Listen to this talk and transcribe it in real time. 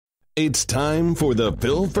It's time for the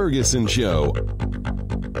Phil Ferguson Show.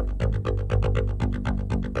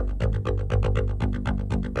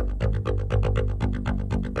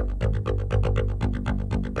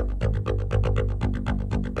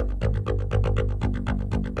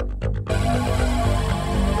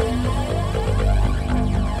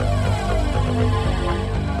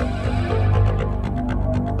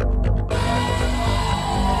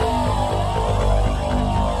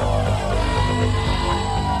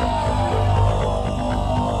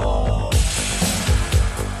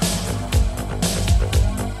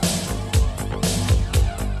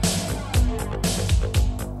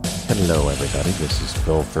 Hello, everybody. This is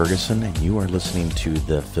Phil Ferguson, and you are listening to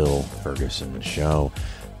The Phil Ferguson Show.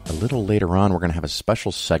 A little later on, we're going to have a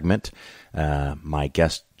special segment. My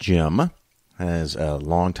guest, Jim, has a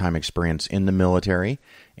long-time experience in the military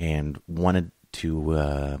and wanted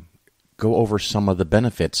to go over some of the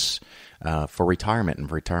benefits for retirement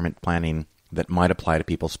and retirement planning that might apply to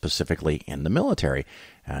people specifically in the military.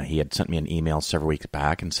 He had sent me an email several weeks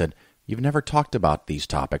back and said, "You've never talked about these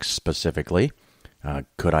topics specifically.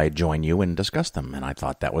 Could I join you and discuss them?" And I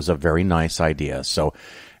thought that was a very nice idea. So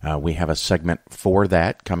we have a segment for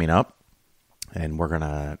that coming up, and we're going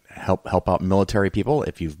to help out military people.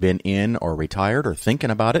 If you've been in or retired or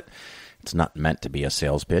thinking about it, it's not meant to be a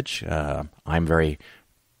sales pitch. I'm very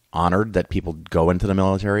honored that people go into the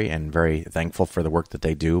military and very thankful for the work that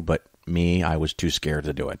they do, but me, I was too scared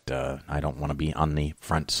to do it. I don't want to be on the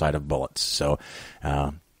front side of bullets. So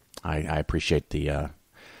I appreciate the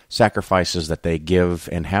sacrifices that they give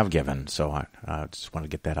and have given. So I just want to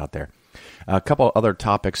get that out there. A couple other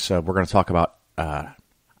topics. We're going to talk about a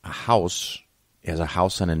house. Is a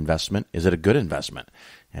house an investment? Is it a good investment?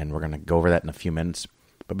 And we're going to go over that in a few minutes.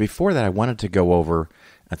 But before that, I wanted to go over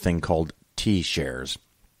a thing called T-shares.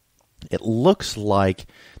 It looks like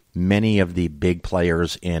many of the big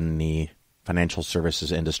players in the financial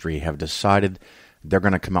services industry have decided they're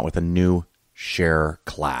going to come out with a new share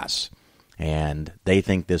class. And they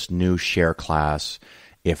think this new share class,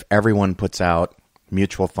 if everyone puts out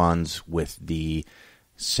mutual funds with the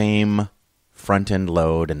same front-end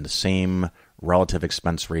load and the same relative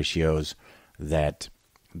expense ratios, that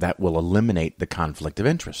will eliminate the conflict of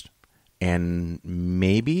interest. And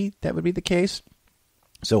maybe that would be the case.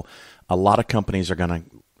 So a lot of companies are going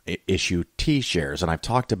to issue T-shares. And I've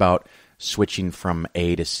talked about switching from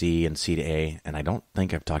A to C and C to A, and I don't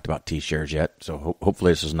think I've talked about T-shares yet, so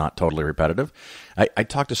hopefully this is not totally repetitive. I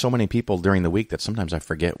talk to so many people during the week that sometimes I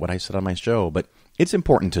forget what I said on my show, but it's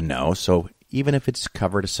important to know, so even if it's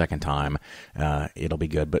covered a second time, it'll be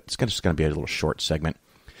good, but it's just going to be a little short segment.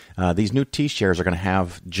 These new T-shares are going to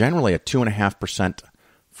have generally a 2.5%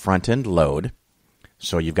 front-end load,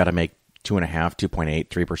 so you've got to make 2.5%, 2.8%,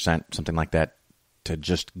 3%, something like that to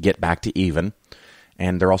just get back to even.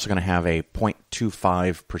 And they're also going to have a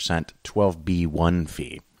 0.25% 12B1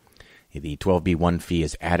 fee. The 12B1 fee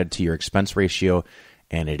is added to your expense ratio,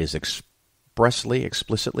 and it is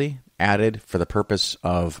explicitly added for the purpose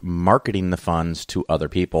of marketing the funds to other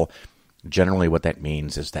people. Generally, what that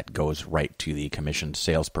means is that goes right to the commissioned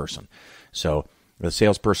salesperson. So the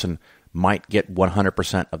salesperson might get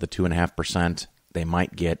 100% of the 2.5%. They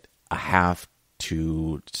might get 0.5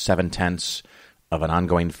 to 0.7 of an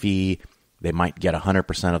ongoing fee. They might get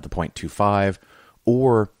 100% of the 0.25,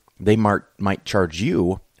 or they might charge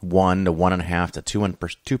you 1 to 1.5 to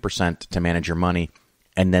 2% to manage your money,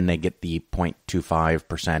 and then they get the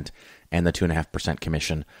 0.25% and the 2.5%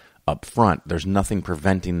 commission up front. There's nothing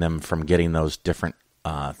preventing them from getting those different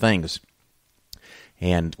things.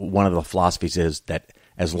 And one of the philosophies is that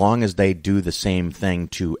as long as they do the same thing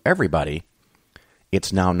to everybody,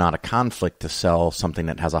 it's now not a conflict to sell something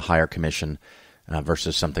that has a higher commission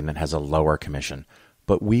versus something that has a lower commission.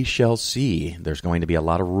 But we shall see. There's going to be a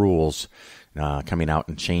lot of rules coming out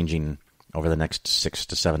and changing over the next 6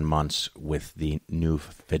 to 7 months with the new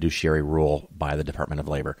fiduciary rule by the Department of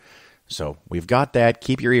Labor. So we've got that.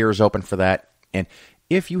 Keep your ears open for that. And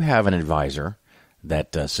if you have an advisor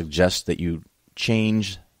that suggests that you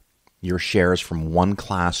change your shares from one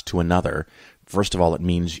class to another, first of all, it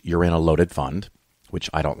means you're in a loaded fund, which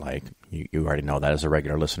I don't like. You already know that as a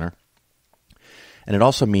regular listener. And it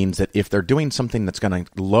also means that if they're doing something that's going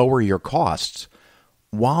to lower your costs,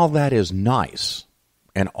 while that is nice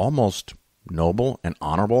and almost noble and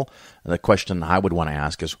honorable, the question I would want to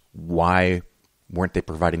ask is, why weren't they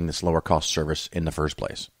providing this lower cost service in the first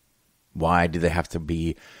place? Why do they have to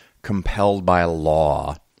be compelled by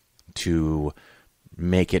law to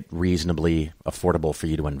make it reasonably affordable for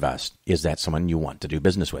you to invest? Is that someone you want to do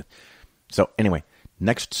business with? So anyway,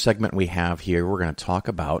 next segment we have here, we're going to talk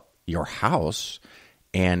about your house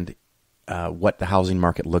and what the housing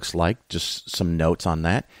market looks like, just some notes on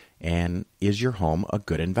that, and is your home a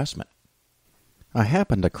good investment? I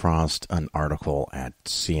happened across an article at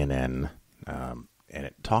CNN, and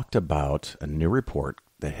it talked about a new report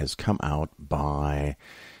that has come out by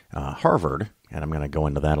Harvard, and I'm going to go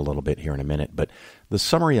into that a little bit here in a minute. But the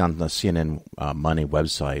summary on the CNN Money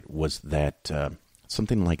website was that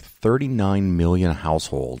something like 39 million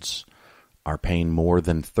households are paying more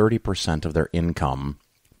than 30% of their income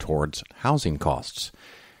towards housing costs.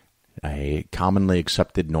 A commonly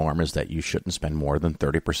accepted norm is that you shouldn't spend more than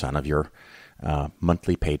 30% of your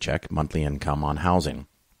monthly paycheck, monthly income on housing.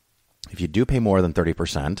 If you do pay more than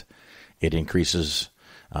 30%, it increases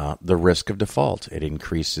the risk of default. It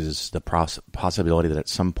increases the possibility that at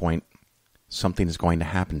some point something is going to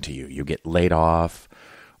happen to you. You get laid off,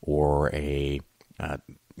 or a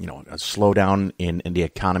slowdown in the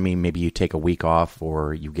economy. Maybe you take a week off,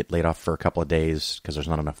 or you get laid off for a couple of days because there's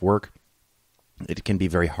not enough work. It can be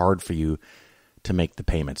very hard for you to make the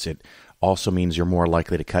payments. It also means you're more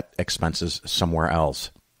likely to cut expenses somewhere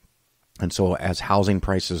else. And so as housing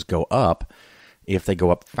prices go up, if they go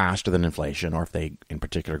up faster than inflation, or if they in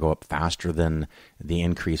particular go up faster than the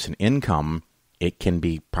increase in income, it can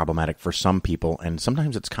be problematic for some people, and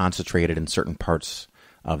sometimes it's concentrated in certain parts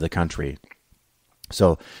of the country.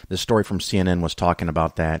 So the story from CNN was talking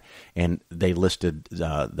about that, and they listed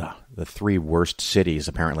the three worst cities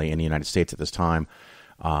apparently in the United States at this time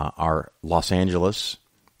are Los Angeles,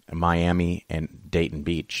 Miami, and Dayton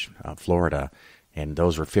Beach, Florida. And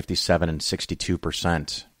those were 57 and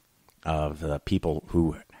 62% of the people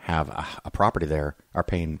who have a property there are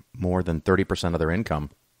paying more than 30% of their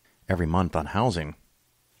income every month on housing.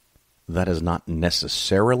 That is not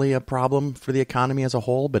necessarily a problem for the economy as a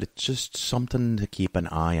whole, but it's just something to keep an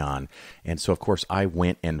eye on. And so, of course, I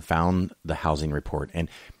went and found the housing report. And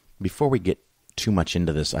before we get too much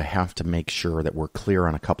into this, I have to make sure that we're clear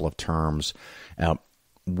on a couple of terms.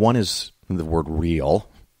 One is the word real,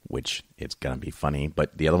 which it's going to be funny,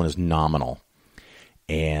 but the other one is nominal.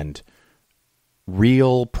 And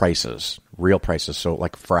real prices. So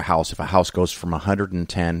like for a house, if a house goes from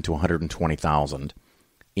 110 to 120,000,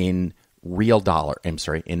 in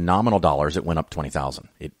in nominal dollars, it went up 20,000.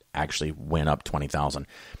 It actually went up 20,000.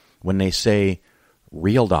 When they say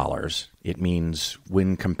real dollars, it means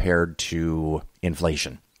when compared to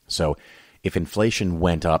inflation. So if inflation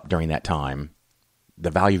went up during that time,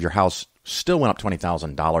 the value of your house still went up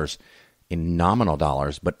 $20,000 in nominal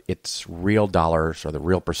dollars, but its real dollars, or the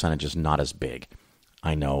real percentage, is not as big.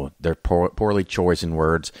 I know they're poorly chosen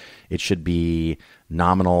words. It should be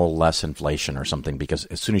nominal less inflation or something, because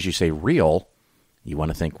as soon as you say real, you want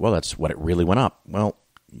to think, well, that's what it really went up. Well,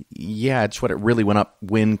 yeah, it's what it really went up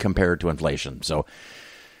when compared to inflation. So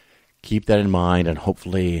keep that in mind, and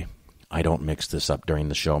hopefully I don't mix this up during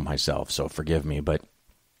the show myself, so forgive me. But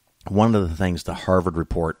one of the things the Harvard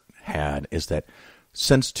report had is that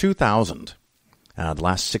since 2000, the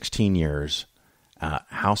last 16 years,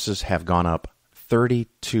 houses have gone up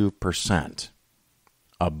 32%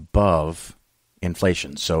 above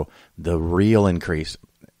inflation. So the real increase,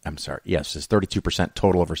 is 32%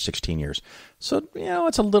 total over 16 years. So,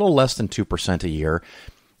 it's a little less than 2% a year.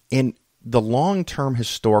 In the long-term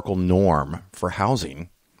historical norm for housing,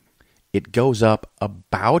 it goes up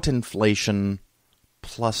about inflation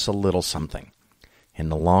plus a little something. In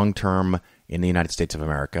the long term in the United States of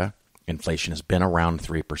America, inflation has been around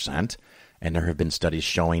 3%, and there have been studies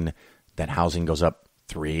showing that housing goes up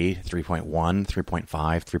 3, 3.1, 3.5,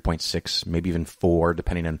 3.6, maybe even 4,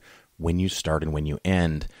 depending on when you start and when you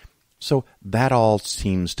end. So that all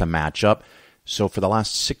seems to match up. So for the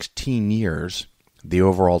last 16 years, the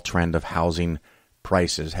overall trend of housing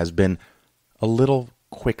prices has been a little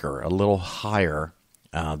quicker, a little higher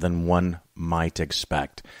than one might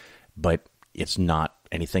expect. But it's not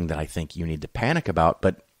anything that I think you need to panic about,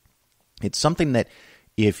 but it's something that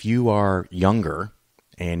if you are younger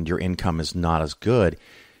and your income is not as good,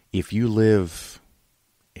 if you live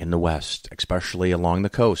in the West, especially along the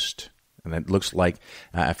coast, and it looks like,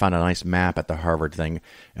 I found a nice map at the Harvard thing,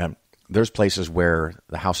 there's places where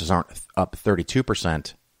the houses aren't up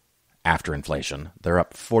 32% after inflation. They're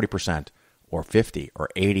up 40% or 50 or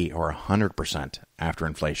 80 or 100% after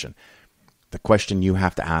inflation. The question you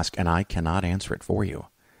have to ask, and I cannot answer it for you,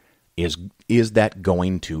 is that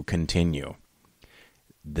going to continue?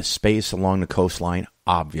 The space along the coastline,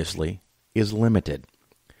 obviously, is limited.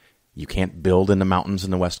 You can't build in the mountains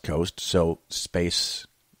in the West Coast, so space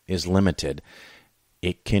is limited.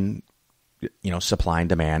 It can, supply and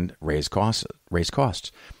demand raise costs.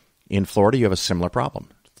 In Florida, you have a similar problem.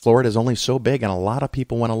 Florida is only so big, and a lot of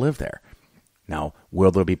people want to live there. Now,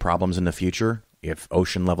 will there be problems in the future? If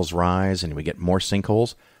ocean levels rise and we get more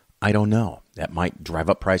sinkholes, I don't know. That might drive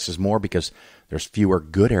up prices more because there's fewer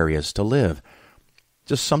good areas to live.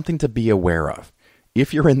 Just something to be aware of.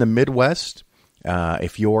 If you're in the Midwest,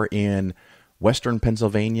 if you're in Western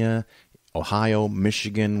Pennsylvania, Ohio,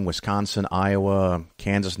 Michigan, Wisconsin, Iowa,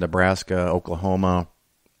 Kansas, Nebraska, Oklahoma,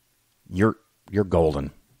 you're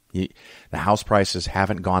golden. The house prices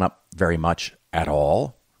haven't gone up very much at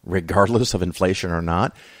all, regardless of inflation or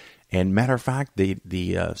not. And matter of fact,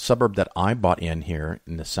 the suburb that I bought in here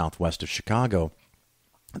in the southwest of Chicago,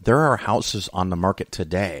 there are houses on the market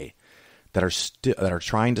today that are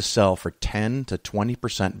trying to sell for 10 to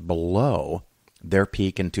 20% below their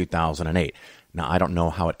peak in 2008. Now, I don't know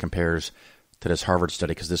how it compares to this Harvard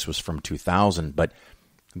study because this was from 2000, but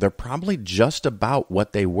they're probably just about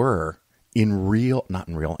what they were in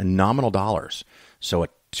nominal dollars. So a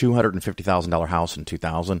 $250,000 house in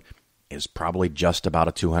 2000 is probably just about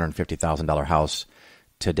a $250,000 house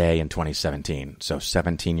today in 2017. So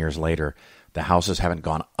 17 years later, the houses haven't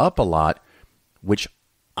gone up a lot, which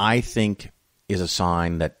I think is a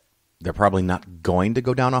sign that they're probably not going to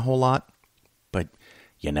go down a whole lot. But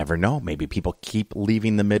you never know. Maybe people keep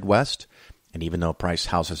leaving the Midwest, and even though price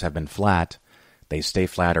houses have been flat, they stay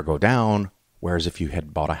flat or go down. Whereas if you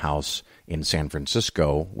had bought a house in San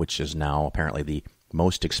Francisco, which is now apparently the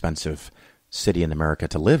most expensive city in America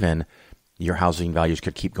to live in, your housing values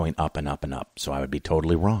could keep going up and up and up. So I would be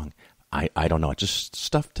totally wrong. I don't know. Just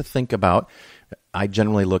stuff to think about. I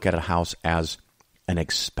generally look at a house as an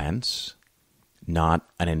expense, not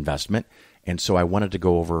an investment. And so I wanted to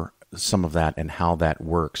go over some of that and how that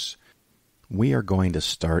works. We are going to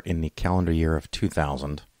start in the calendar year of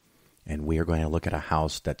 2000, and we are going to look at a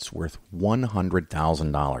house that's worth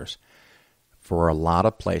 $100,000. For a lot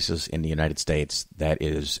of places in the United States, that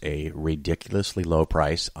is a ridiculously low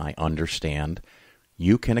price. I understand.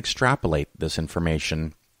 You can extrapolate this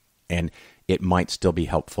information, and it might still be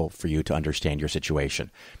helpful for you to understand your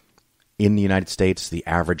situation. In the United States, the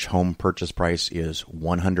average home purchase price is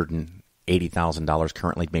 $180,000,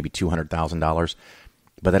 currently maybe $200,000.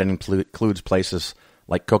 But that includes places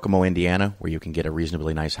like Kokomo, Indiana, where you can get a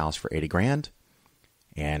reasonably nice house for $80,000.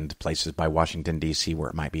 And places by Washington, D.C., where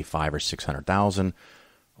it might be $500,000 or $600,000,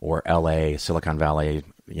 or L.A., Silicon Valley,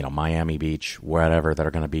 Miami Beach, whatever, that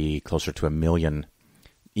are going to be closer to $1 million,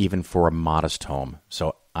 even for a modest home.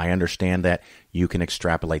 So I understand that you can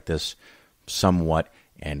extrapolate this somewhat,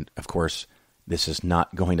 and of course, this is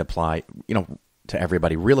not going to apply, to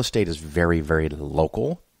everybody. Real estate is very, very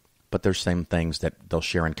local, but there's some things that they'll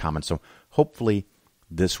share in common. So hopefully,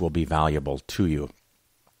 this will be valuable to you.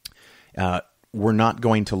 We're not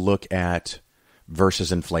going to look at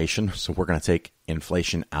versus inflation, so we're going to take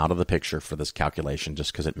inflation out of the picture for this calculation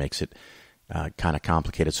just because it makes it kind of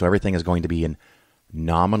complicated. So everything is going to be in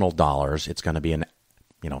nominal dollars. It's going to be in,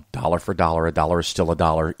 dollar for dollar. A dollar is still a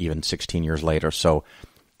dollar, even 16 years later. So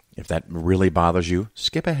if that really bothers you,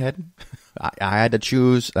 skip ahead. I had to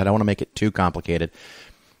choose. I don't want to make it too complicated.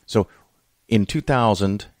 So in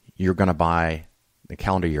 2000, you're going to buy... the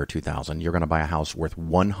calendar year 2000, you're going to buy a house worth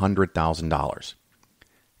 $100,000.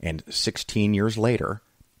 And 16 years later,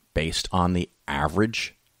 based on the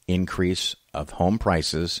average increase of home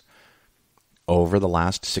prices over the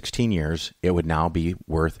last 16 years, it would now be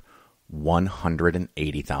worth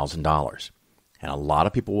 $180,000. And a lot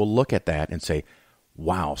of people will look at that and say,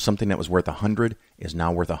 wow, something that was worth $100 is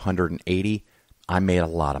now worth $180. I made a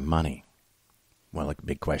lot of money. Well, the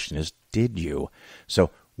big question is, did you? So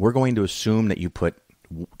we're going to assume that you put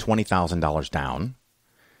 $20,000 down.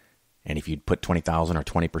 And if you'd put $20,000 or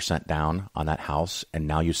 20% down on that house and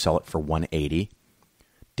now you sell it for $180,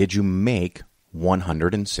 did you make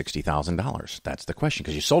 $160,000? That's the question,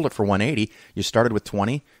 because you sold it for $180. You started with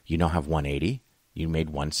 $20. You now have $180. You made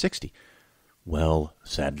 $160. Well,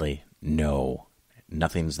 sadly, no.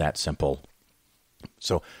 Nothing's that simple.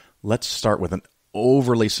 So let's start with an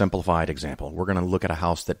overly simplified example. We're going to look at a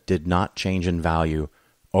house that did not change in value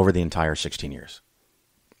over the entire 16 years.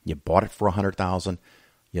 You bought it for $100,000.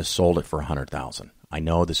 You sold it for $100,000. I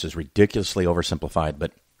know this is ridiculously oversimplified,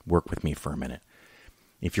 but work with me for a minute.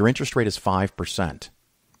 If your interest rate is 5%,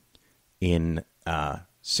 in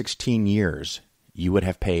 16 years, you would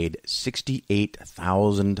have paid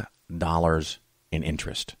 $68,000 in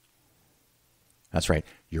interest. That's right.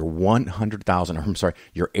 Your your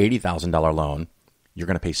 $80,000 loan, you're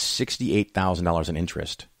going to pay $68,000 in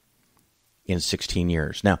interest in 16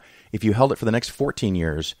 years. Now, if you held it for the next 14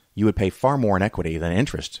 years, you would pay far more in equity than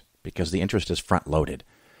interest because the interest is front-loaded.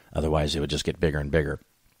 Otherwise, it would just get bigger and bigger.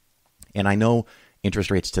 And I know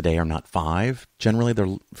interest rates today are not 5. Generally,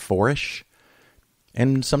 they're 4-ish.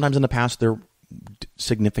 And sometimes in the past, they're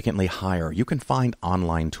significantly higher. You can find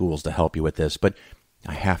online tools to help you with this, but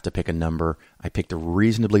I have to pick a number. I picked a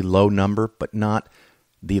reasonably low number, but not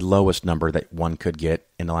the lowest number that one could get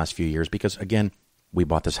in the last few years because, again, we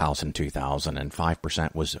bought this house in 2000 and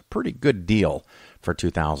 5% was a pretty good deal for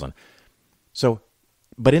 2000. So,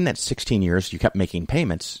 but in that 16 years, you kept making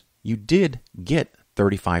payments. You did get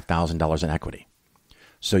 $35,000 in equity.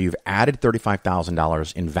 So you've added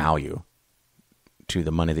 $35,000 in value to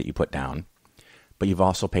the money that you put down, but you've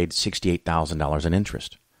also paid $68,000 in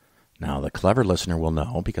interest. Now, the clever listener will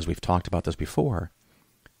know, because we've talked about this before,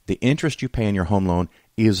 the interest you pay in your home loan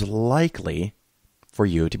is likely for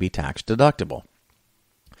you to be tax deductible.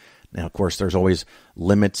 Now, of course, there's always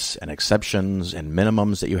limits and exceptions and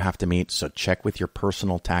minimums that you have to meet, so check with your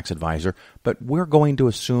personal tax advisor. But we're going to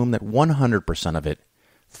assume that 100% of it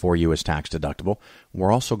for you is tax deductible.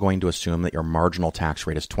 We're also going to assume that your marginal tax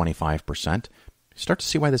rate is 25%. You start to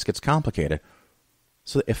see why this gets complicated.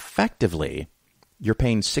 So effectively, you're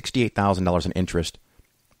paying $68,000 in interest,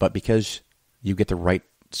 but because you get the right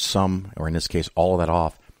sum, or in this case, all of that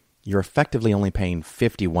off, you're effectively only paying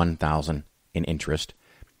 $51,000 in interest,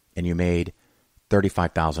 and you made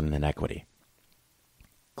 $35,000 in equity.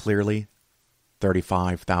 Clearly,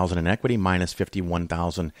 $35,000 in equity minus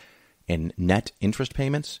 $51,000 in net interest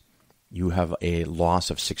payments, you have a loss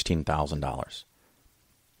of $16,000.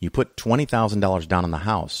 You put $20,000 down on the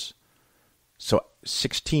house. So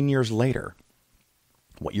 16 years later,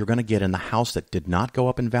 what you're going to get in the house that did not go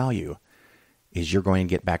up in value is you're going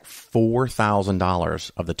to get back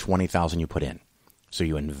 $4,000 of the $20,000 you put in. So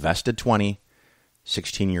you invested $20,000,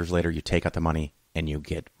 16 years later, you take out the money and you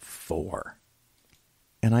get $4,000.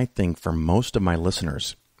 And I think for most of my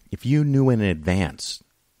listeners, if you knew in advance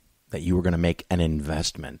that you were going to make an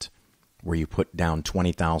investment where you put down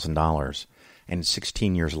 $20,000 and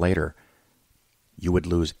 16 years later, you would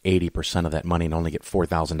lose 80% of that money and only get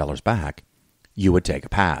 $4,000 back, you would take a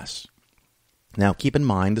pass. Now, keep in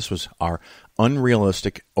mind, this was our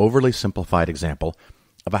unrealistic, overly simplified example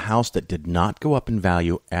of a house that did not go up in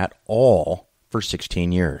value at all for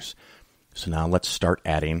 16 years. So now let's start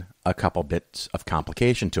adding a couple bits of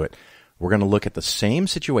complication to it. We're going to look at the same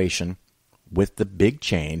situation with the big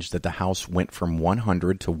change that the house went from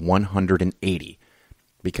 100 to 180,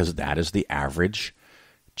 because that is the average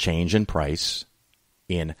change in price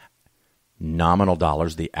in nominal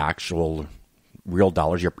dollars, the actual real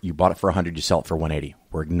dollars. You bought it for 100, you sell it for 180.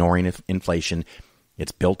 We're ignoring inflation.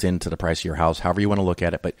 It's built into the price of your house, however you want to look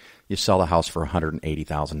at it, but you sell the house for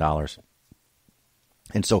 $180,000.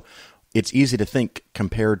 And so it's easy to think,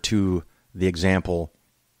 compared to the example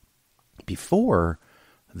before,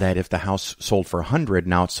 that if the house sold for 100,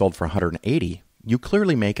 now it's sold for 180, you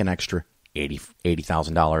clearly make an extra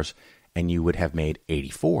 $80,000 and you would have made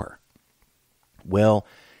 84. Well,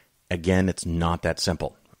 again, it's not that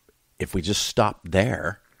simple. If we just stop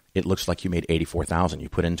there, it looks like you made 84,000. You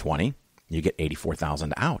put in 20, you get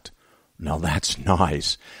 84,000 out. Now that's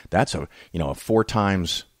nice. That's a 4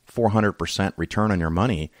 times 400% return on your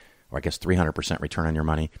money, or I guess 300% return on your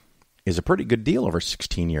money, is a pretty good deal over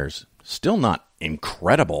 16 years. Still not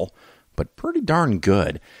incredible, but pretty darn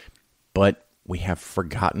good. But we have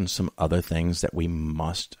forgotten some other things that we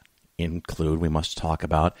must include, we must talk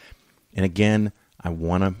about. And again, I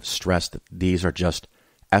want to stress that these are just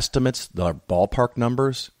estimates, the ballpark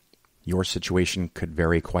numbers. Your situation could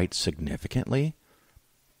vary quite significantly,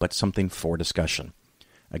 but something for discussion.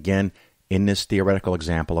 Again, in this theoretical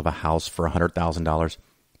example of a house for $100,000,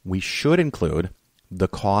 we should include the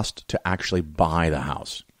cost to actually buy the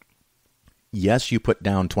house. Yes, you put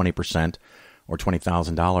down 20% or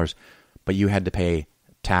 $20,000, but you had to pay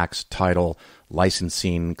tax, title,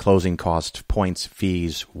 licensing, closing costs, points,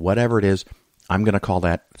 fees, whatever it is. I'm going to call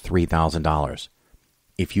that $3,000.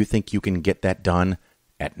 If you think you can get that done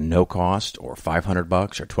at no cost, or $500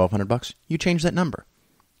 or $1,200, you change that number.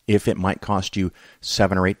 If it might cost you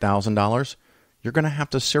 $7,000 or $8,000, you're going to have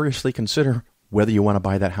to seriously consider whether you want to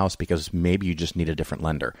buy that house, because maybe you just need a different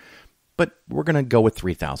lender. But we're going to go with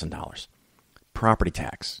 $3,000. Property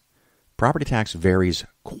tax. Property tax varies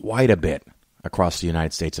quite a bit across the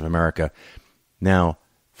United States of America. Now,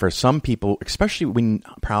 for some people, especially when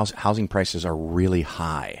housing prices are really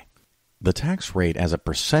high, the tax rate as a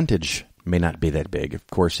percentage may not be that big. Of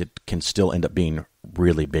course, it can still end up being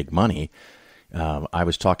really big money. I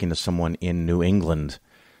was talking to someone in New England,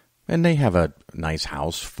 and they have a nice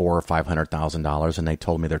house, $400,000 or $500,000, and they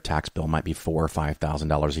told me their tax bill might be $4,000 or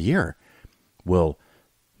 $5,000 a year. Well,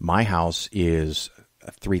 my house is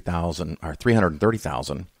 $3,000 or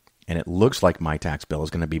 $330,000, and it looks like my tax bill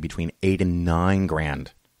is going to be between $8,000 and $9,000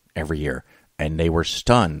 every year. And they were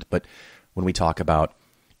stunned. But when we talk about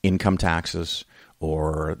income taxes,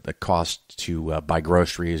 or the cost to buy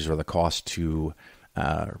groceries, or the cost to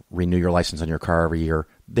renew your license on your car every year,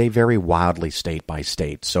 they vary wildly state by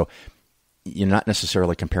state. So you're not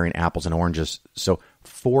necessarily comparing apples and oranges. So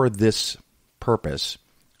for this purpose,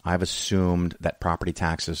 I've assumed that property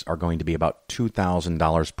taxes are going to be about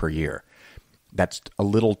 $2,000 per year. That's a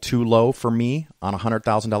little too low for me on a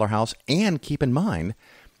 $100,000 house. And keep in mind,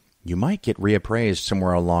 you might get reappraised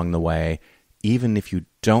somewhere along the way, even if you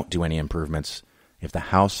don't do any improvements. If the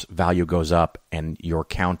house value goes up and your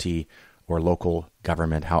county or local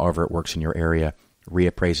government, however it works in your area,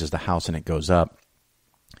 reappraises the house and it goes up,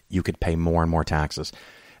 you could pay more and more taxes.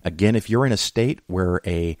 Again, if you're in a state where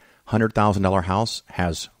a $100,000 house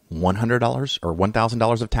has $100 or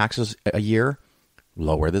 $1,000 of taxes a year,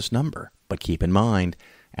 lower this number. But keep in mind,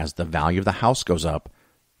 as the value of the house goes up,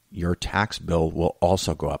 your tax bill will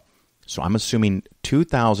also go up. So I'm assuming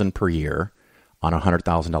 $2,000 per year on a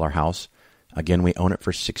 $100,000 house. Again, we own it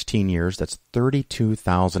for 16 years. That's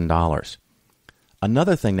 $32,000.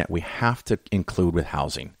 Another thing that we have to include with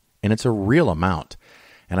housing, and it's a real amount,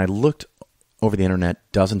 and I looked over the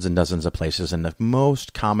internet dozens and dozens of places, and the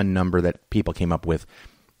most common number that people came up with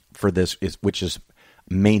for this which is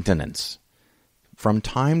maintenance. From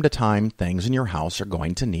time to time, things in your house are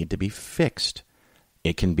going to need to be fixed.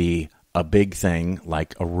 It can be a big thing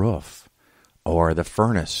like a roof or the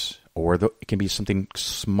furnace, or it can be something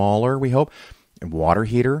smaller, we hope, a water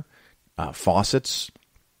heater, faucets,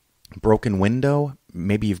 broken window.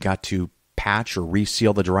 Maybe you've got to patch or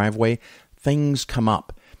reseal the driveway. Things come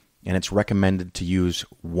up, and it's recommended to use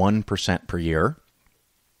 1% per year.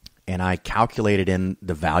 And I calculated in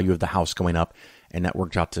the value of the house going up, and that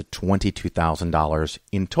worked out to $22,000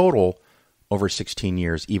 in total over 16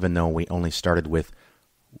 years, even though we only started with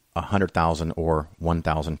 $100,000 or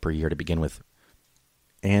 $1,000 per year to begin with.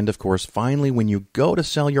 And of course, finally, when you go to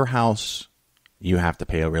sell your house, you have to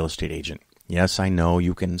pay a real estate agent. Yes, I know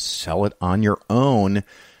you can sell it on your own,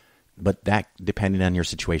 but that, depending on your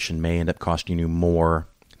situation, may end up costing you more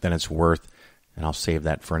than it's worth. And I'll save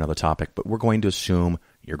that for another topic. But we're going to assume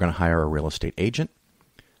you're going to hire a real estate agent.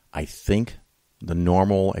 I think the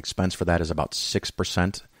normal expense for that is about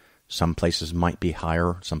 6%. Some places might be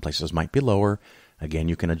higher. Some places might be lower. Again,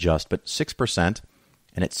 you can adjust, but 6%.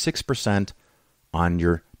 And it's 6% on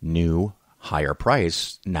your new higher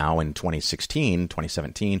price. Now in 2016,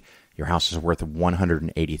 2017, your house is worth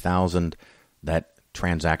 $180,000. That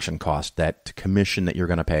transaction cost, that commission that you're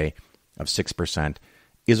going to pay of 6%,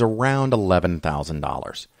 is around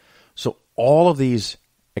 $11,000. So all of these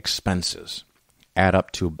expenses add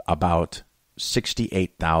up to about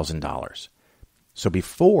 $68,000. So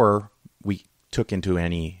before we took into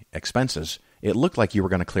any expenses, it looked like you were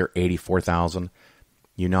going to clear $84,000.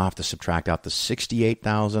 You now have to subtract out the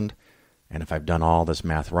 $68,000, and if I've done all this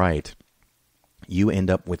math right, you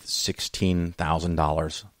end up with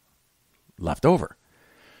 $16,000 left over,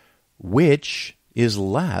 which is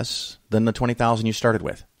less than the $20,000 you started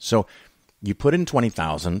with. So you put in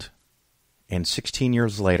 $20,000, and 16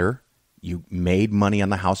 years later, you made money on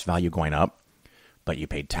the house value going up, but you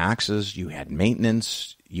paid taxes, you had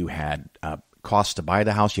maintenance, you had costs to buy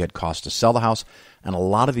the house, you had costs to sell the house, and a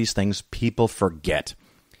lot of these things people forget.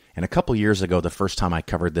 And a couple years ago, the first time I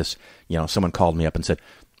covered this, someone called me up and said,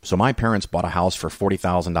 so my parents bought a house for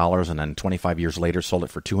 $40,000 and then 25 years later sold it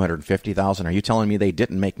for $250,000. Are you telling me they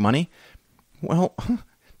didn't make money? Well,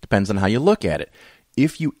 depends on how you look at it.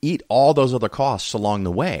 If you eat all those other costs along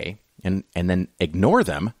the way and then ignore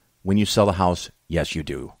them, when you sell the house, yes, you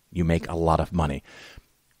do. You make a lot of money.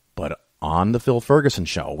 But on the Phil Ferguson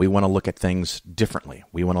Show, we want to look at things differently.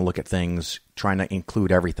 We want to look at things trying to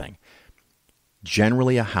include everything.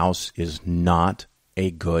 Generally, a house is not a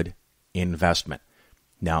good investment.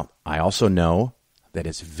 Now, I also know that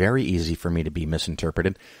it's very easy for me to be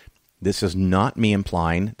misinterpreted. This is not me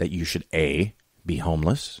implying that you should A, be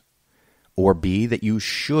homeless, or B, that you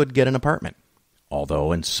should get an apartment.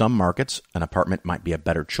 Although in some markets, an apartment might be a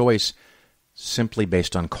better choice simply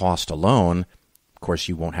based on cost alone. Of course,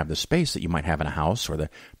 you won't have the space that you might have in a house or the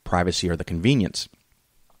privacy or the convenience.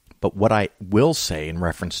 But what I will say in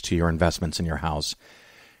reference to your investments in your house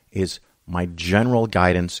is my general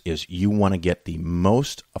guidance is you want to get the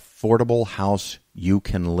most affordable house you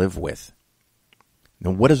can live with.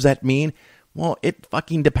 Now, what does that mean? Well, it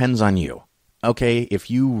fucking depends on you. Okay,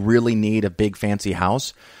 if you really need a big fancy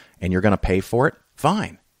house and you're going to pay for it,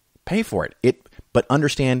 fine, pay for it. But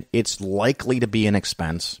understand it's likely to be an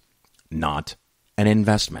expense, not an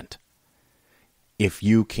investment. If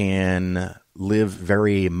you can live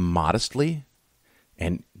very modestly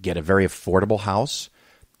and get a very affordable house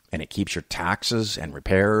and it keeps your taxes and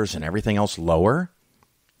repairs and everything else lower,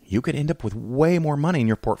 you could end up with way more money in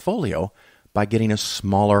your portfolio by getting a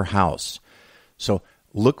smaller house. So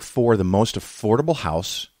look for the most affordable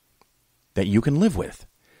house that you can live with.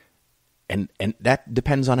 And that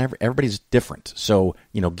depends on everybody's different. So,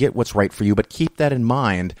 get what's right for you, but keep that in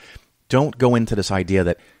mind. Don't go into this idea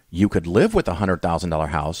that you could live with a $100,000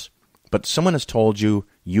 house, but someone has told you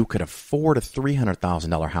you could afford a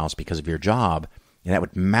 $300,000 house because of your job, and that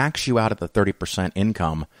would max you out at the 30%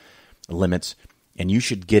 income limits, and you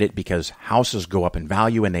should get it because houses go up in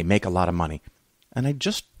value and they make a lot of money. And I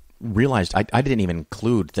just realized I didn't even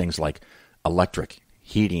include things like electric,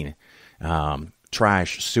 heating,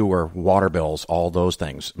 trash, sewer, water bills, all those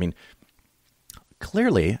things. I mean,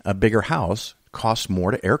 clearly a bigger house costs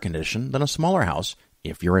more to air condition than a smaller house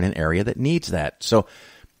if you're in an area that needs that. So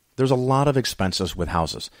there's a lot of expenses with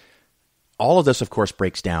houses. All of this, of course,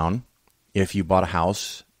 breaks down if you bought a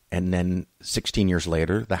house and then 16 years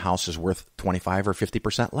later, the house is worth 25 or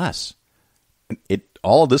 50% less.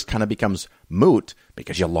 All of this kind of becomes moot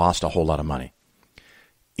because you lost a whole lot of money.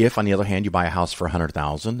 If, on the other hand, you buy a house for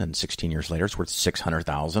 $100,000 and 16 years later it's worth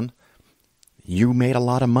 $600,000, you made a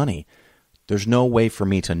lot of money. There's no way for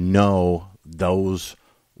me to know those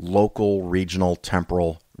local, regional,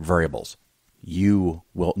 temporal variables. You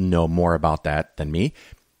will know more about that than me.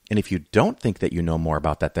 And if you don't think that you know more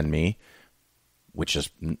about that than me, which is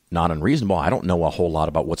not unreasonable, I don't know a whole lot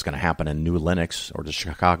about what's going to happen in New Lenox or the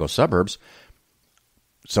Chicago suburbs.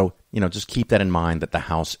 So, just keep that in mind that the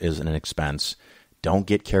house is an expense. Don't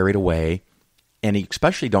get carried away. And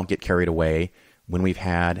especially don't get carried away when we've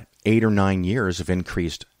had 8 or 9 years of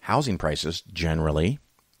increased housing prices generally.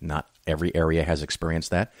 Not every area has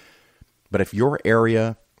experienced that. But if your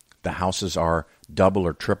area, the houses are double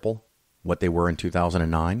or triple what they were in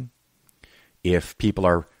 2009, if people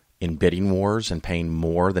are in bidding wars and paying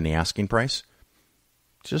more than the asking price,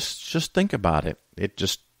 just think about it.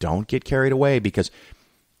 Just don't get carried away, because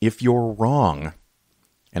if you're wrong,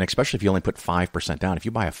 and especially if you only put 5% down, if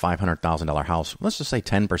you buy a $500,000 house, let's just say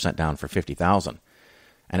 10% down for $50,000,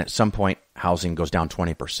 and at some point housing goes down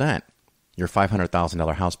 20%, your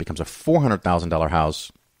 $500,000 house becomes a $400,000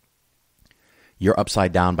 house. You're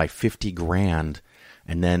upside down by $50,000,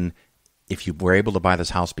 and then if you were able to buy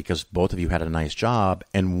this house because both of you had a nice job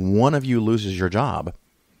and one of you loses your job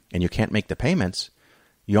and you can't make the payments,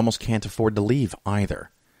 you almost can't afford to leave either.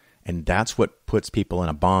 And that's what puts people in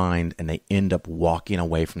a bind, and they end up walking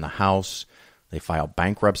away from the house. They file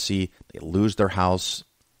bankruptcy. They lose their house.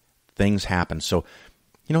 Things happen. So,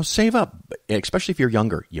 save up, especially if you're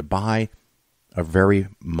younger. You buy a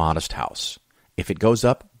modest house. If it goes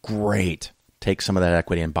up, great. Take some of that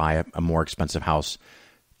equity and buy a more expensive house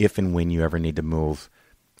if and when you ever need to move.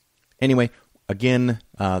 Anyway, again,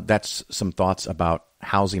 that's some thoughts about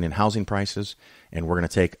housing and housing prices. And we're going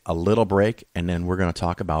to take a little break, and then we're going to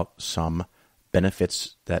talk about some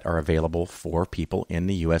benefits that are available for people in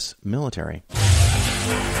the U.S. military.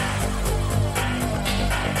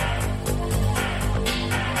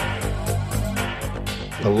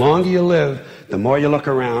 The longer you live, the more you look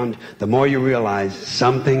around, the more you realize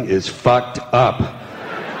something is fucked up.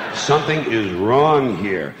 Something is wrong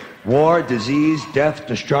here. War, disease, death,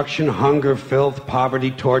 destruction, hunger, filth,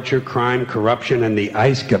 poverty, torture, crime, corruption, and the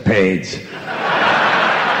ice-capades.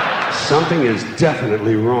 Something is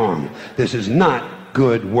definitely wrong. This is not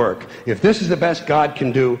good work. If this is the best God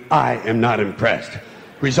can do, I am not impressed.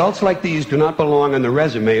 Results like these do not belong on the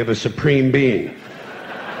resume of a supreme being.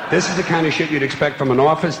 This is the kind of shit you'd expect from an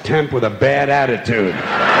office temp with a bad attitude.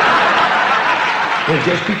 And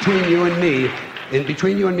just between you and me,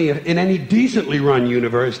 in any decently run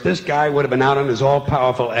universe, this guy would have been out on his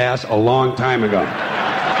all-powerful ass a long time ago.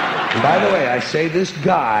 And by the way, I say this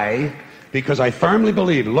guy because I firmly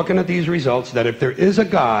believe, looking at these results, that if there is a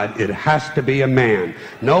God, it has to be a man.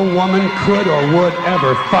 No woman could or would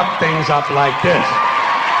ever fuck things up like this.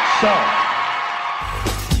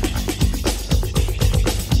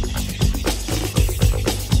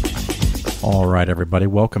 All right, everybody,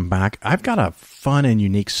 welcome back. I've got a fun and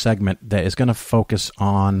unique segment that is going to focus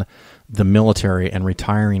on the military and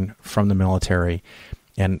retiring from the military.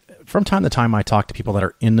 And from time to time, I talk to people that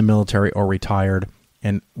are in the military or retired.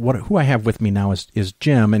 And who I have with me now is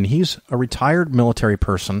Jim, and he's a retired military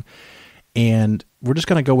person. And we're just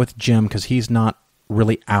going to go with Jim because he's not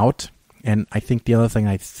really out. And I think the other thing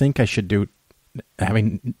I should do,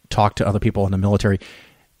 having talked to other people in the military,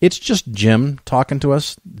 it's just Jim talking to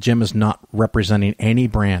us. Jim is not representing any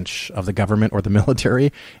branch of the government or the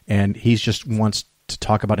military, and he just wants to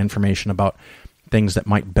talk about information about things that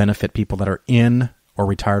might benefit people that are in or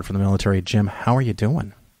retired from the military. Jim, how are you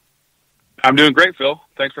doing? I'm doing great, Phil.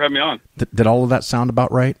 Thanks for having me on. Did all of that sound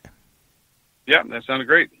about right? Yeah, that sounded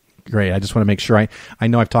great. Great. I just want to make sure. I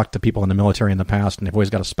know I've talked to people in the military in the past, and they've always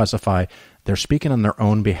got to specify they're speaking on their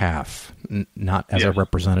own behalf, not as a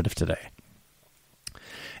representative today.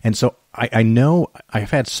 And so I know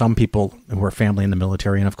I've had some people who are family in the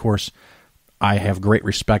military, and of course, I have great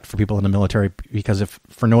respect for people in the military because if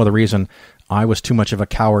for no other reason, I was too much of a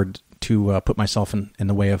coward to put myself in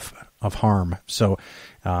the way of harm. So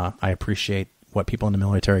I appreciate what people in the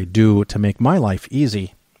military do to make my life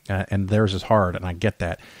easy, and theirs is hard, and I get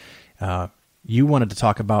that. You wanted to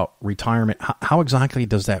talk about retirement. How exactly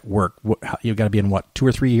does that work? You've got to be in, 2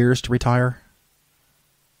 or 3 years to retire?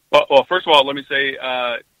 Well, first of all, let me say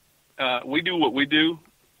we do what we do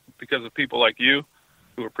because of people like you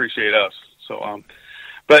who appreciate us. So,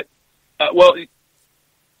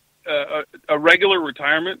 a regular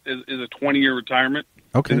retirement is a 20-year retirement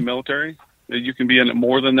in the military. You can be in it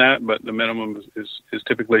more than that, but the minimum is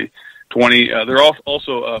typically 20. There are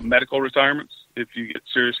also medical retirements. If you get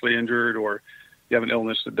seriously injured or you have an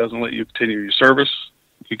illness that doesn't let you continue your service,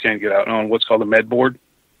 you can get out on what's called a med board.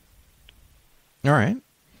 All right.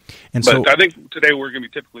 But so I think today we're going to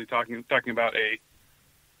be typically talking about a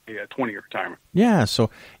 20-year retirement. Yeah, so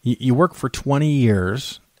you work for 20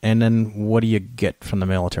 years, and then what do you get from the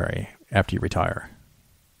military after you retire?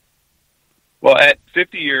 Well, at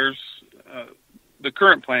 50 years, the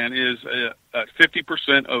current plan is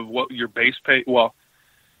 50% of what your base pay. Well,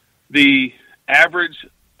 the average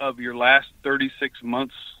of your last 36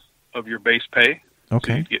 months of your base pay.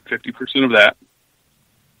 Okay. So you get 50% of that,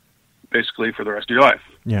 basically for the rest of your life.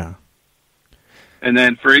 Yeah. And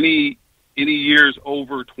then for any years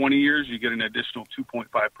over 20 years, you get an additional 2.5%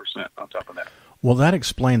 on top of that. Well, that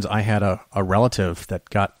explains. I had a relative that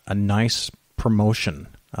got a nice promotion.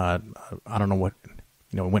 I don't know what,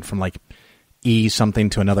 it went from like E something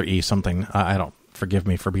to another E something. I don't, forgive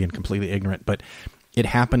me for being completely ignorant, but it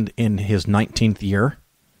happened in his 19th year.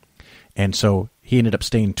 And so he ended up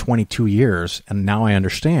staying 22 years. And now I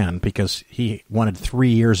understand because he wanted 3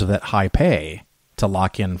 years of that high pay to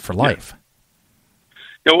lock in for life.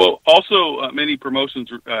 Yeah, well, also many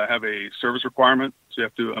promotions have a service requirement. So you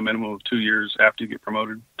have to do a minimum of 2 years after you get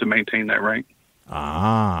promoted to maintain that rank.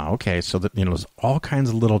 Ah, okay. So that, there's all kinds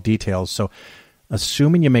of little details. So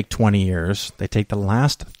assuming you make 20 years, they take the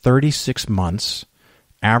last 36 months,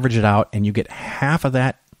 average it out, and you get half of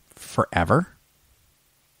that forever?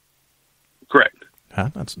 Correct.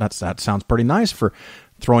 That sounds pretty nice for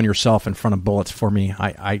throwing yourself in front of bullets for me.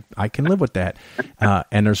 I can live with that.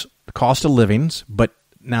 And there's the cost of livings, but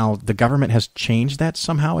now the government has changed that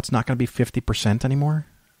somehow. It's not going to be 50% anymore?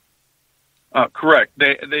 Correct.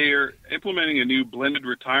 They are implementing a new blended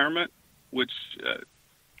retirement, which,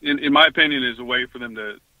 in my opinion, is a way for them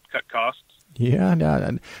to cut costs.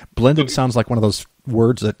 Yeah, blended sounds like one of those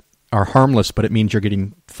words that are harmless, but it means you're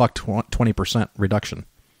getting fucked 20% reduction.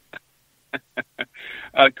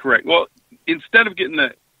 Correct. Well, instead of getting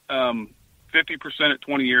the 50% at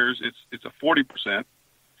 20 years, it's a 40%,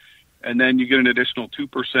 and then you get an additional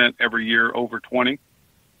 2% every year over 20.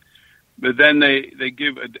 But then they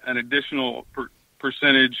give an additional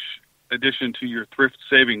percentage addition to your thrift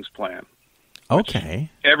savings plan. Okay.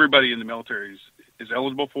 Everybody in the military is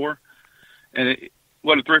eligible for. And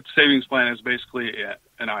what a thrift savings plan is basically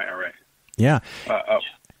an IRA. Yeah.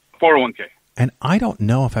 401k. And I don't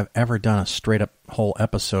know if I've ever done a straight-up whole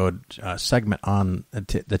episode segment on the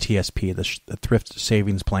TSP, the Thrift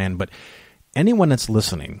Savings Plan, but anyone that's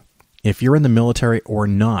listening, if you're in the military or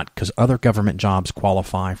not, because other government jobs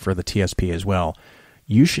qualify for the TSP as well,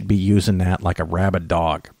 you should be using that like a rabid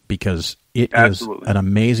dog because it Absolutely. Is an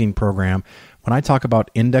amazing program. When I talk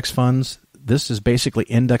about index funds, this is basically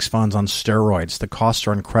index funds on steroids. The costs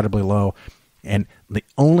are incredibly low. And the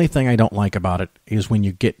only thing I don't like about it is when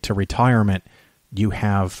you get to retirement, you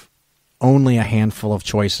have only a handful of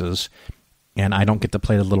choices, and I don't get to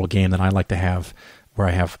play the little game that I like to have where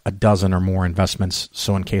I have a dozen or more investments,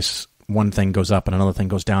 so in case one thing goes up and another thing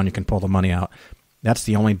goes down, you can pull the money out. That's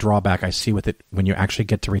the only drawback I see with it when you actually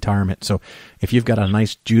get to retirement. So if you've got a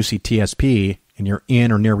nice, juicy TSP and you're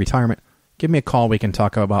in or near retirement, give me a call. We can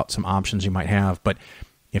talk about some options you might have. But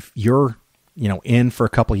if you're in for a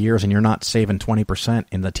couple of years and you're not saving 20%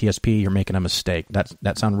 in the TSP, you're making a mistake.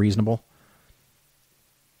 That sound reasonable?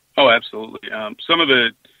 Oh, absolutely. Some of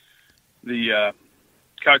the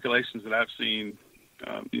calculations that I've seen,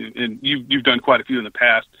 and you've done quite a few in the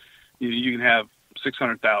past, you can have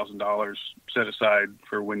 $600,000 set aside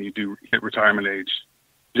for when you do hit retirement age,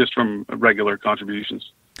 just from regular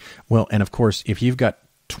contributions. Well, and of course, if you've got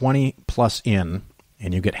 20 plus in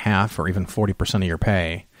and you get half or even 40% of your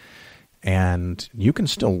pay, and you can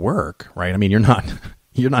still work, right? I mean, you're not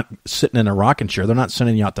you're not sitting in a rocking chair. They're not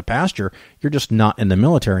sending you out to pasture. You're just not in the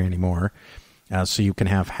military anymore. So you can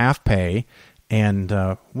have half pay. And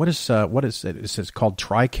what is it? It's called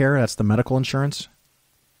TRICARE. That's the medical insurance.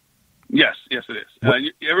 Yes, it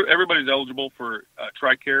is. Everybody's eligible for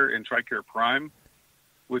TRICARE and TRICARE Prime,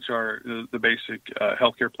 which are the basic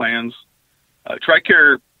healthcare plans.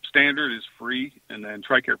 TRICARE Standard is free, and then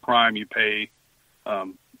TRICARE Prime you pay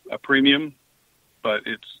a premium. But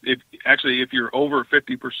if you're over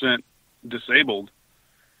 50% disabled,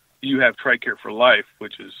 you have TRICARE for life,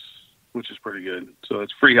 which is pretty good. So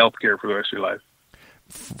it's free health care for the rest of your life.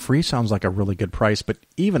 Free sounds like a really good price, but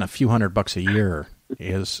even a few $100 a year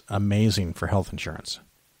is amazing for health insurance.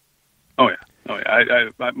 Oh yeah.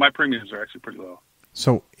 My premiums are actually pretty low.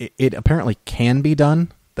 So it apparently can be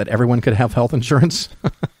done that everyone could have health insurance.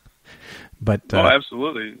 But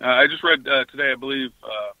absolutely. I just read today. I believe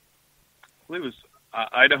it was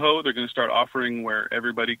Idaho. They're going to start offering where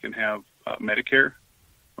everybody can have Medicare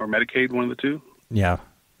or Medicaid, one of the two. Yeah,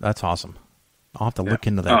 that's awesome. I'll have to look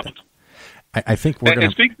into that. I think we're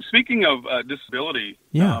going to... Speaking of disability,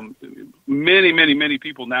 many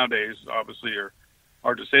people nowadays obviously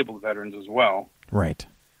are disabled veterans as well. Right.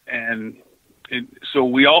 And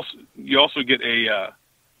so you also get a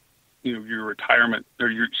your retirement or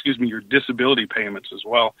your disability payments as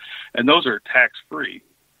well, and those are tax free.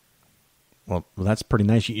 Well, that's pretty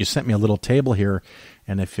nice. You sent me a little table here,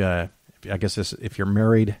 and if you're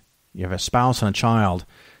married, you have a spouse and a child.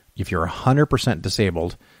 If you're 100%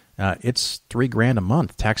 disabled, it's $3,000 a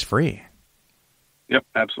month, tax free. Yep,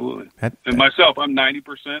 absolutely. And myself, I'm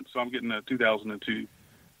 90%, so I'm getting a 2002.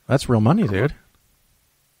 That's real money, dude.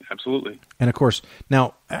 Absolutely. And of course,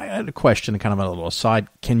 now I had a question, kind of a little aside.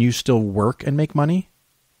 Can you still work and make money?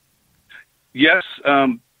 Yes.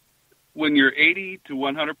 When you're 80 to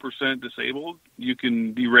 100% disabled, you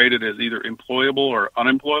can be rated as either employable or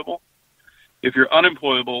unemployable. If you're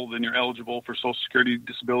unemployable, then you're eligible for Social Security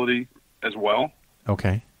disability as well.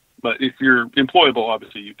 Okay. But if you're employable,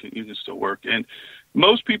 obviously you can still work. And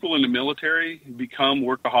most people in the military become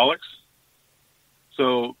workaholics.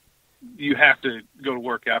 So you have to go to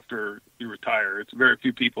work after you retire. It's very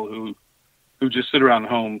few people who just sit around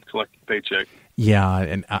home collecting a paycheck. Yeah,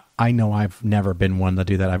 and I know I've never been one to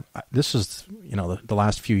do that. This is, the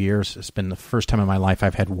last few years, it's been the first time in my life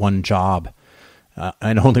I've had one job,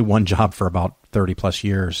 and only one job for about 30 plus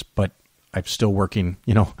years, but I'm still working,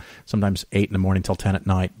 sometimes 8 in the morning till 10 at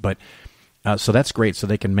night. But so that's great. So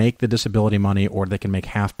they can make the disability money, or they can make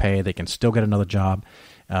half pay. They can still get another job.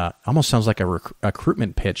 Almost sounds like a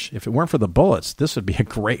recruitment pitch. If it weren't for the bullets, this would be a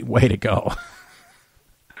great way to go.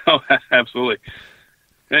 Oh, absolutely.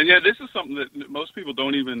 And yeah, this is something that most people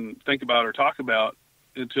don't even think about or talk about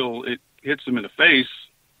until it hits them in the face.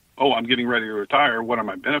 Oh, I'm getting ready to retire. What are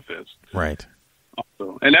my benefits? Right.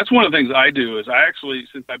 Also, and that's one of the things I do is I actually,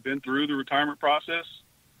 since I've been through the retirement process,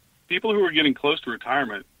 people who are getting close to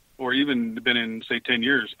retirement or even been in, say, 10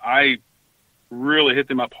 years, I really hit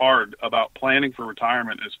them up hard about planning for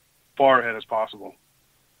retirement as far ahead as possible.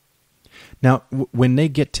 Now, when they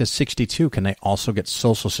get to 62, can they also get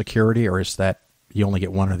Social Security, or is that you only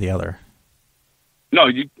get one or the other? No,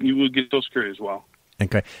 you will get Social Security as well.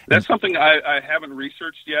 Okay. That's something I haven't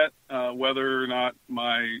researched yet, whether or not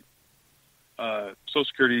my Social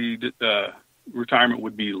Security retirement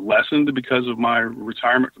would be lessened because of my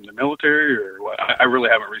retirement from the military, or what. I really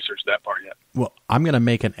haven't researched that part yet. Well, I'm going to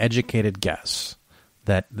make an educated guess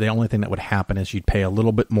that the only thing that would happen is you'd pay a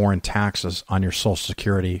little bit more in taxes on your Social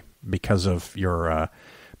Security because of your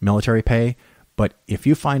military pay. But if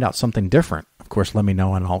you find out something different, of course, let me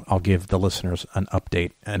know, and I'll give the listeners an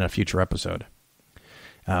update in a future episode.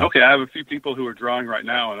 Okay, I have a few people who are drawing right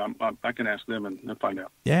now, and I can ask them and find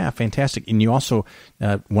out. Yeah, fantastic. And you also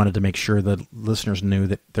wanted to make sure that listeners knew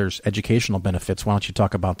that there's educational benefits. Why don't you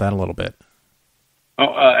talk about that a little bit?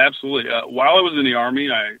 Oh, absolutely. While I was in the Army,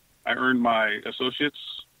 I earned my associates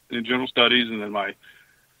in general studies and then my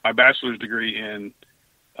bachelor's degree in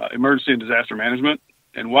emergency and disaster management.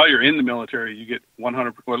 And while you're in the military, you get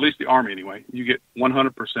 100%, or at least the Army anyway, you get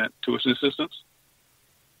 100% tuition assistance.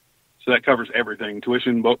 So that covers everything,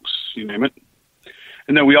 tuition, books, you name it.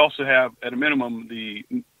 And then we also have, at a minimum, the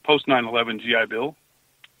post 9/11 GI Bill,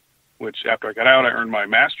 which after I got out, I earned my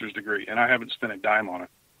master's degree, and I haven't spent a dime on it.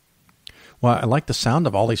 Well, I like the sound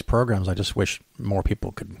of all these programs. I just wish more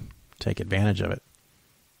people could take advantage of it.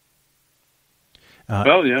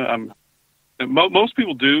 Well, yeah, most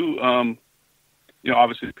people do.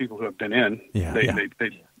 Obviously, the people who have been in,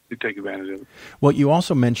 they take advantage of it. Well, you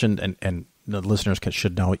also mentioned, and the listeners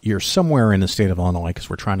should know, you're somewhere in the state of Illinois, because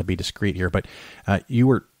we're trying to be discreet here, but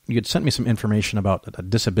you had sent me some information about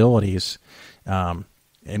disabilities,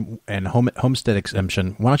 and homestead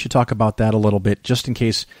exemption. Why don't you talk about that a little bit, just in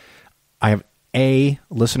case I have A,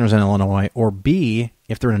 listeners in Illinois, or B,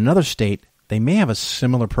 if they're in another state, they may have a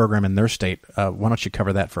similar program in their state. Why don't you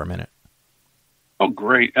cover that for a minute? Oh,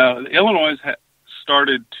 great. Illinois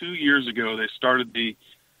started 2 years ago. They started the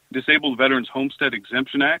Disabled Veterans Homestead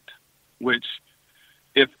Exemption Act, which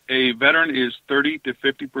if a veteran is 30 to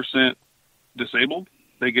 50% disabled,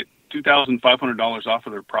 they get $2,500 off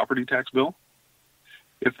of their property tax bill.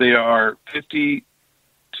 If they are 50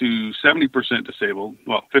 to 70% disabled,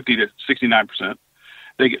 50 to 69%,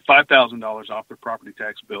 they get $5,000 off their property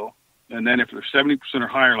tax bill. And then if they're 70% or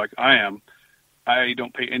higher, like I am, I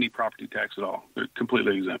don't pay any property tax at all. They're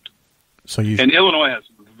completely exempt. And Illinois has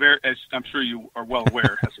as I'm sure you are well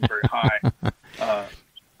aware, has some very high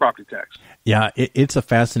property tax. Yeah, it's a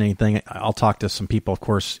fascinating thing. I'll talk to some people, of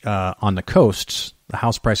course, on the coasts. The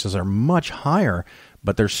house prices are much higher,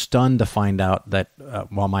 but they're stunned to find out that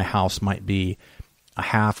while my house might be a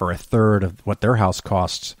half or a third of what their house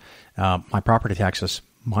costs, my property taxes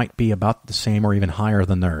might be about the same or even higher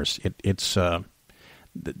than theirs. It's the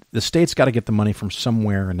state's got to get the money from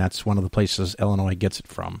somewhere, and that's one of the places Illinois gets it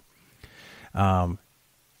from.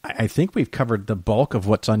 I think we've covered the bulk of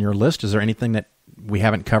what's on your list. Is there anything that we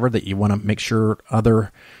haven't covered that you want to make sure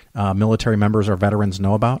other military members or veterans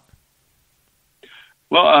know about?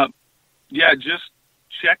 Well, just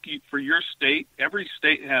check for your state. Every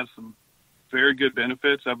state has some very good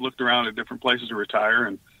benefits. I've looked around at different places to retire,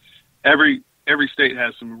 and every state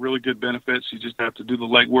has some really good benefits. You just have to do the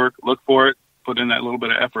legwork, look for it, put in that little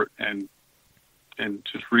bit of effort, and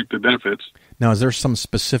just reap the benefits. Now, is there some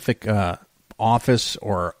specific office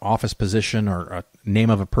or office position or a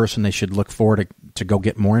name of a person they should look for to go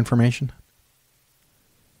get more information?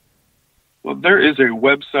 Well, there is a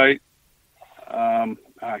website.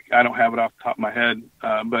 I don't have it off the top of my head,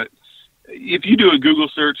 but if you do a Google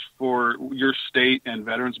search for your state and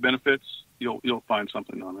veterans benefits, you'll find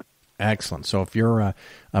something on it. Excellent. So if you're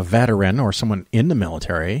a veteran or someone in the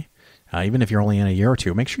military, even if you're only in a year or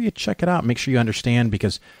two, make sure you check it out. Make sure you understand,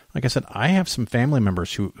 because, like I said, I have some family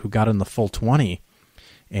members who got in the full 20,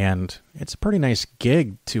 and it's a pretty nice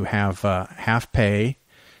gig to have half pay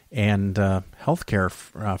and health care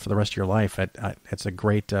for the rest of your life. It's a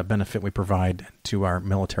great benefit we provide to our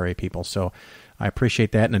military people. So I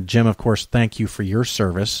appreciate that. And Jim, of course, thank you for your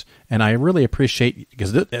service. And I really appreciate,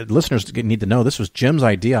 because listeners need to know, this was Jim's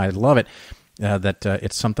idea. I love it. That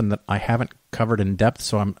it's something that I haven't covered in depth,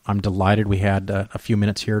 so I'm delighted we had a few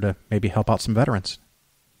minutes here to maybe help out some veterans.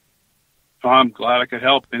 Oh, I'm glad I could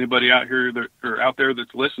help. Anybody out there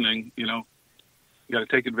that's listening, you got to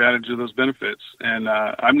take advantage of those benefits. And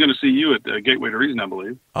I'm going to see you at the Gateway to Reason, I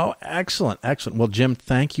believe. Oh, excellent. Well, Jim,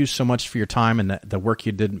 thank you so much for your time and the work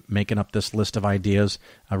you did making up this list of ideas.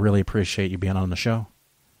 I really appreciate you being on the show.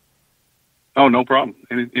 Oh, no problem.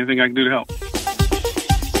 Anything I can do to help.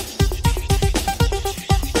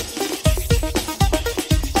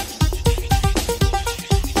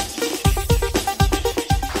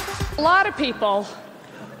 A lot of people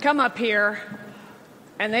come up here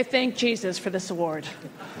and they thank Jesus for this award.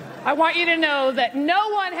 I want you to know that no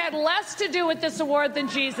one had less to do with this award than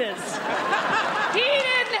Jesus. He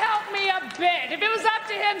didn't help me a bit. If it was up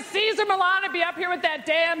to him, Caesar Milan would be up here with that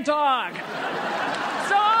damn dog.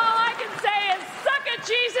 So all I can say is, suck it,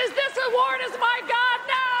 Jesus. This award is my God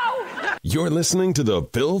now. You're listening to The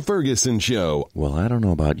Phil Ferguson Show. Well, I don't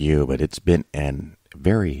know about you, but it's been a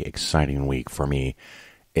very exciting week for me,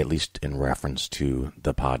 at least in reference to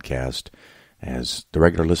the podcast. As the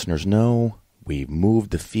regular listeners know, we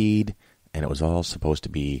moved the feed, and it was all supposed to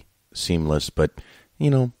be seamless, but,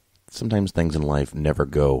 sometimes things in life never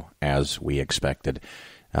go as we expected.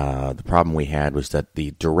 The problem we had was that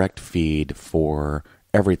the direct feed for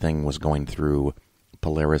everything was going through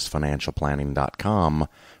PolarisFinancialPlanning.com,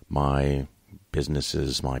 my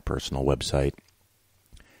business's, my personal website,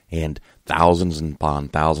 and thousands upon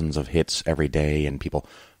thousands of hits every day, and people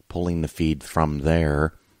pulling the feed from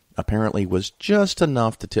there apparently was just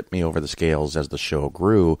enough to tip me over the scales as the show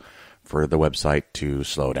grew for the website to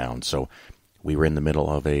slow down. So we were in the middle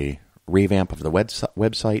of a revamp of the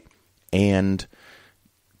website and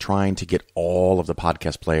trying to get all of the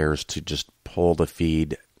podcast players to just pull the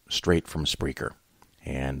feed straight from Spreaker.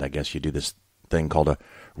 And I guess you do this thing called a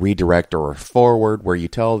redirect or a forward, where you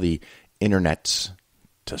tell the internets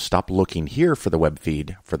to stop looking here for the web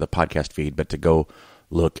feed, for the podcast feed, but to go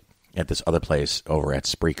look at this other place over at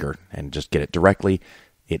Spreaker and just get it directly.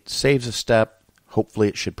 It saves a step. Hopefully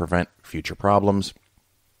it should prevent future problems.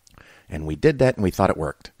 And we did that, and we thought it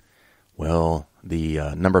worked. Well,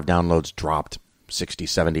 the number of downloads dropped 60,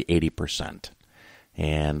 70, 80%.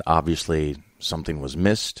 And obviously, something was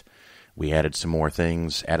missed. We added some more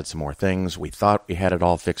things. We thought we had it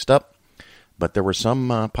all fixed up, but there were some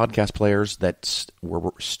podcast players that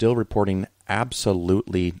were still reporting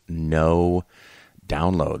absolutely no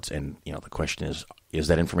downloads. And, the question is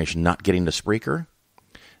that information not getting to Spreaker?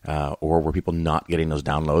 Or were people not getting those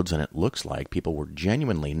downloads? And it looks like people were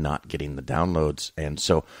genuinely not getting the downloads. And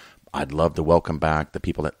so I'd love to welcome back the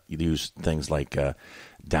people that use things like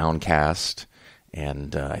Downcast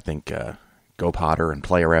and I think GoPotter and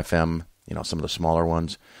Player FM, some of the smaller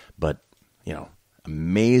ones. But,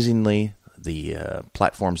 amazingly, the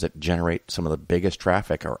platforms that generate some of the biggest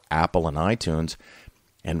traffic are Apple and iTunes.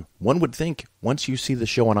 And one would think once you see the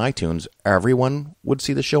show on iTunes, everyone would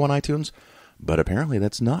see the show on iTunes. But apparently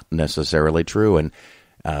that's not necessarily true, and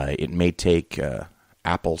it may take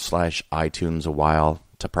Apple/iTunes a while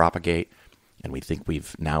to propagate, and we think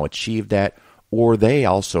we've now achieved that. Or they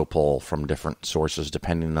also pull from different sources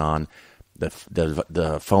depending on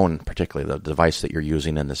the phone, particularly the device that you're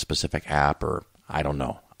using in the specific app, or I don't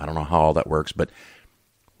know how all that works, but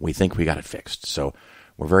we think we got it fixed. So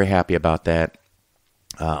we're very happy about that.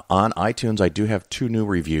 On iTunes, I do have 2 new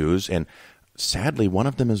reviews, and sadly, one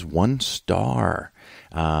of them is 1 star,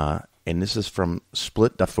 and this is from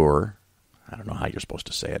Split Dafur. I don't know how you're supposed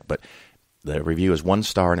to say it, but the review is 1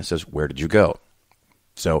 star, and it says, "Where did you go?"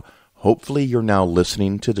 So hopefully you're now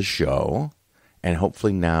listening to the show, and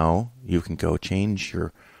hopefully now you can go change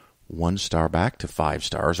your 1 star back to 5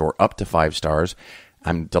 stars or up to 5 stars.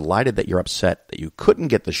 I'm delighted that you're upset that you couldn't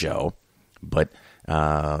get the show, but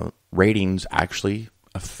ratings actually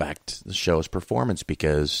affect the show's performance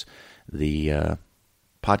because the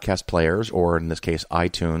podcast players, or in this case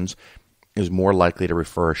iTunes, is more likely to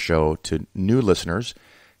refer a show to new listeners.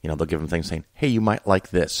 They'll give them things saying, hey, you might like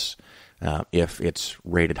this, if it's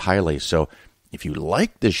rated highly. So if you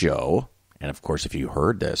like the show, and of course if you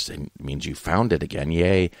heard this, it means you found it again,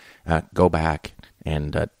 yay, go back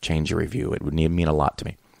and change your review. It would mean a lot to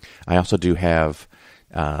me. I also do have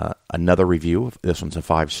another review. This one's a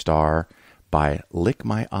 5 star by Lick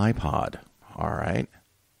My iPod. All right.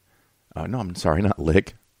 No, I'm sorry, not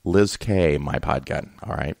Lick. Liz K, my podcast.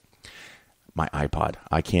 All right. My iPod.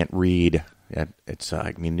 I can't read. It's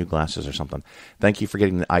I need new glasses or something. Thank you for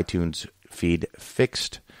getting the iTunes feed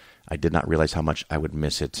fixed. I did not realize how much I would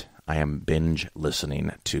miss it. I am binge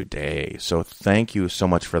listening today. So thank you so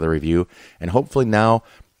much for the review. And hopefully now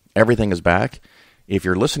everything is back. If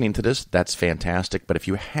you're listening to this, that's fantastic. But if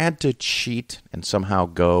you had to cheat and somehow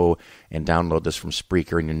go and download this from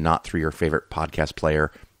Spreaker and you're not through your favorite podcast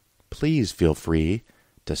player, please feel free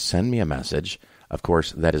to send me a message. Of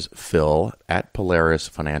course, that is Phil at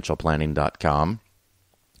PolarisFinancialPlanning.com.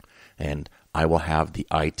 And I will have the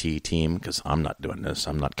IT team, because I'm not doing this.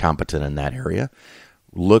 I'm not competent in that area.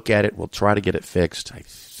 Look at it. We'll try to get it fixed. I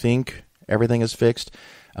think everything is fixed.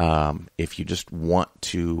 If you just want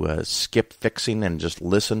to skip fixing and just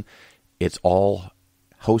listen, it's all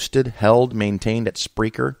hosted, held, maintained at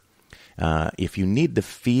Spreaker. If you need the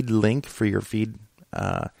feed link for your feed,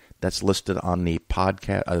 that's listed on the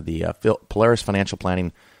podcast, the Polaris Financial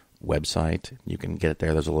Planning website. You can get it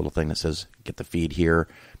there. There's a little thing that says get the feed here.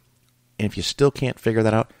 And if you still can't figure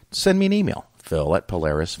that out, send me an email, Phil at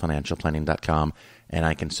PolarisFinancialPlanning.com, and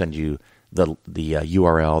I can send you the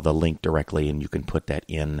URL, the link directly, and you can put that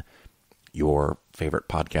in your favorite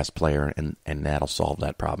podcast player, and that'll solve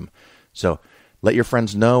that problem. So let your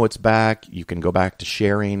friends know it's back. You can go back to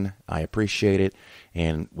sharing. I appreciate it.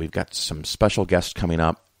 And we've got some special guests coming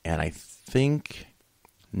up. And I think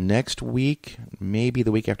next week, maybe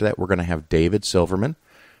the week after that, we're going to have David Silverman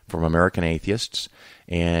from American Atheists.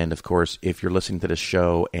 And, of course, if you're listening to this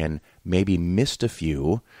show and maybe missed a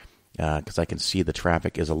few, because I can see the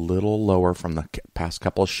traffic is a little lower from the past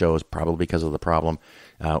couple of shows, probably because of the problem,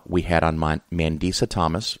 we had on Mandisa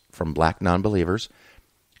Thomas from Black Nonbelievers.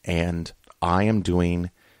 And I am doing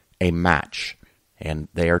a match. And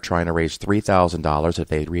they are trying to raise $3,000. If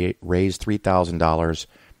they raise $3,000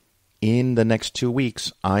 in the next 2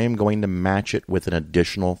 weeks, I am going to match it with an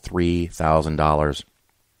additional $3,000.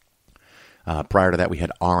 Prior to that, we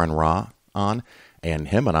had Aaron Ra on, and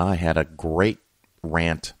him and I had a great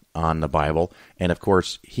rant on the Bible. And, of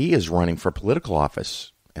course, he is running for political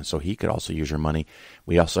office, and so he could also use your money.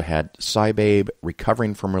 We also had Cybabe,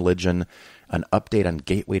 Recovering from Religion, an update on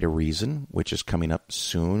Gateway to Reason, which is coming up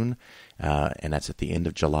soon, and that's at the end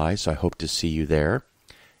of July, so I hope to see you there.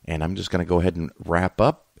 And I'm just going to go ahead and wrap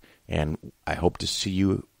up, and I hope to see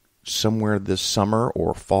you somewhere this summer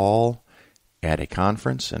or fall at a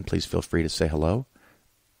conference, and please feel free to say hello.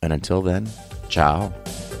 And until then, ciao.